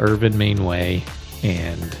SNL Irvin Mainway,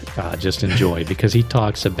 and just enjoy, because he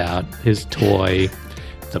talks about his toy,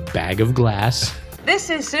 the bag of glass.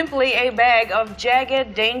 This is simply a bag of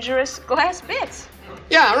jagged, dangerous glass bits.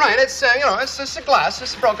 Yeah, right. It's it's a glass.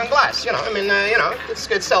 It's broken glass.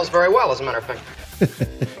 It sells very well, as a matter of fact.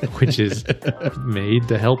 Which is made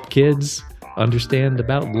to help kids understand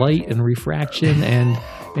about light and refraction, and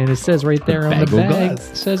it says right there on the Bag of bag,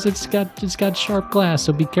 glass. it says it's got sharp glass,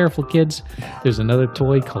 so be careful, kids. There's another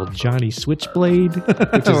toy called Johnny Switchblade, which is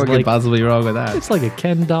What could like, possibly wrong with that? it's like a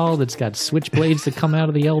Ken doll that's got switchblades that come out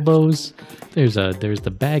of the elbows. There's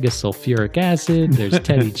the bag of sulfuric acid. There's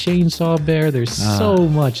Teddy Chainsaw Bear. There's so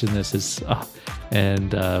much in this.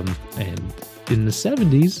 And in the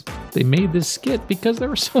 70s, they made this skit because there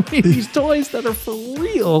were so many of these toys that are for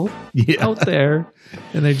real out there,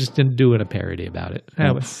 and they just didn't do a parody about it.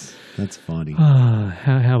 That's funny.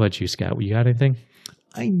 How about you, Scott? You got anything?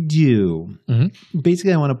 I do. Mm-hmm.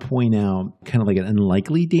 Basically, I want to point out kind of like an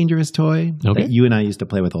unlikely dangerous toy Okay. that you and I used to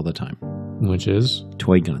play with all the time. Which is?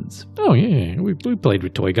 Toy guns. Oh, yeah. We played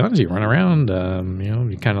with toy guns. You run around,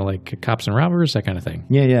 you kind of like cops and robbers, that kind of thing.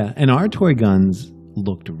 Yeah. And our toy guns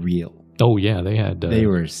looked real. Oh, yeah. They had... They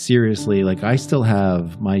were seriously, like, I still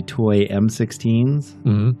have my toy M16s.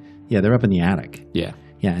 Mhm. Yeah, they're up in the attic. Yeah.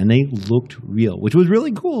 Yeah, and they looked real, which was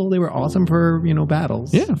really cool. They were awesome for,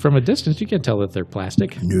 battles. Yeah, from a distance, you can't tell that they're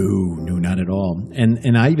plastic. No, not at all.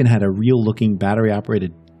 And I even had a real looking battery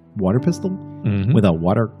operated water pistol with a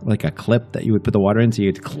water, like a clip that you would put the water in, so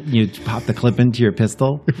you'd pop the clip into your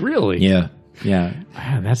pistol. Really? Yeah.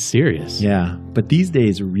 Wow, that's serious. Yeah. But these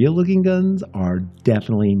days, real looking guns are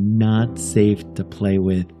definitely not safe to play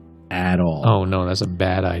with at all. Oh, no, that's a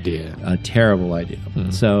bad idea. A terrible idea.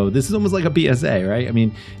 So this is almost like a PSA, right? I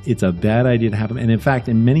mean, it's a bad idea to have them. And in fact,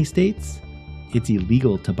 in many states, it's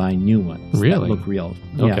illegal to buy new ones Really? that look real.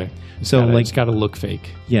 Okay. Yeah. So It's got to look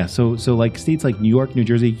fake. yeah. So like states like New York, New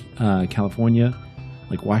Jersey, California,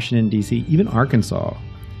 like Washington, D.C., even Arkansas,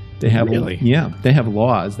 they have Really? they have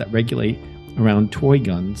laws that regulate around toy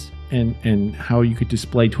guns and how you could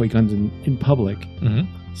display toy guns in public,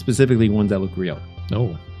 specifically ones that look real.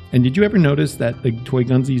 Oh. And did you ever notice that the toy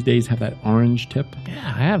guns these days have that orange tip?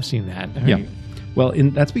 Yeah, I have seen that. Yeah. Well,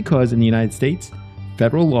 that's because in the United States,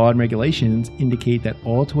 federal law and regulations indicate that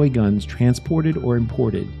all toy guns transported or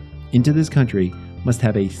imported into this country must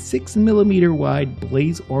have a 6mm wide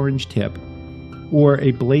blaze orange tip or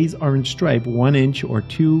a blaze orange stripe 1 inch or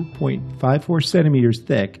 2.54 centimeters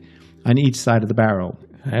thick on each side of the barrel.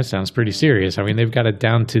 That sounds pretty serious. I mean, they've got it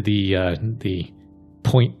down to the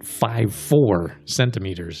 0.54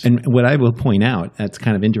 centimeters. And what I will point out that's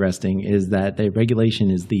kind of interesting is that the regulation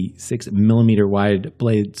is the 6mm wide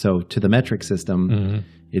blade. So to the metric system,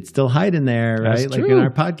 it's still hiding there, That's right? Like true. in our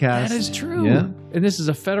podcast. That is true. Yeah. And this is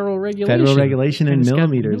a federal regulation. Federal regulation in And it's got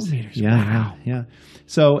millimeters. Wow. Yeah.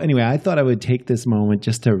 So anyway, I thought I would take this moment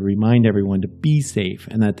just to remind everyone to be safe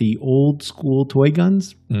and that the old school toy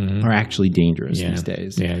guns are actually dangerous these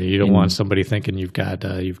days. Yeah, you don't want somebody thinking you've got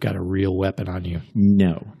a real weapon on you.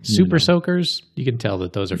 No. Super soakers, you can tell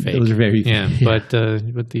that those are fake. Those are very yeah. fake. But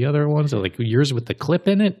the other ones are like yours with the clip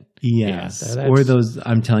in it. Yes. Yeah, Or those,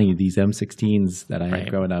 I'm telling you, these M16s that I had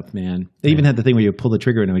growing up, man. They even had the thing where you pull the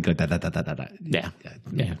trigger and it would go da da da da da da.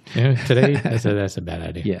 Yeah. Today, that's a bad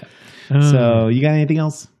idea. Yeah. So, you got anything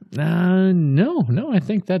else? No. I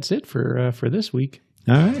think that's it for this week.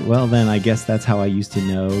 All right. Well, then I guess that's how I used to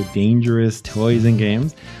know dangerous toys and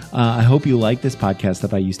games. I hope you like this podcast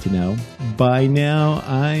that I used to know. By now,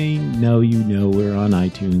 I know you know we're on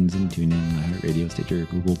iTunes and TuneIn, iHeartRadio, Stitcher,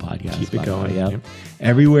 Google Podcasts. Keep it going. Yep.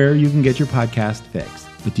 Everywhere you can get your podcast fix.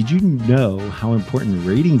 But did you know how important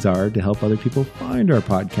ratings are to help other people find our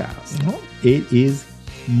podcast? It is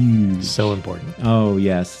huge. So important. Oh,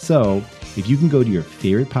 yes. So if you can go to your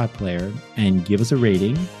favorite pod player and give us a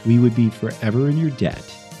rating, we would be forever in your debt.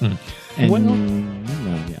 And,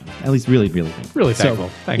 at least really, really thankful. Really thankful.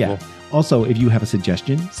 Yeah. Also, if you have a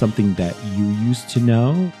suggestion, something that you used to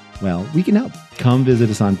know, well, we can help. Come visit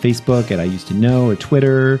us on Facebook at I Used to Know or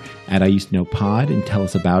Twitter at I Used to Know Pod and tell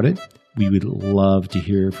us about it. We would love to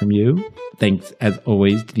hear from you. Thanks, as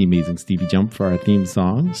always, to the amazing Stevie Jump for our theme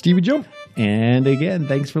song. Stevie Jump. And again,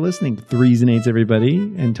 thanks for listening. 3s and 8s, everybody,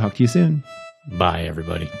 and talk to you soon. Bye,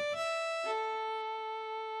 everybody.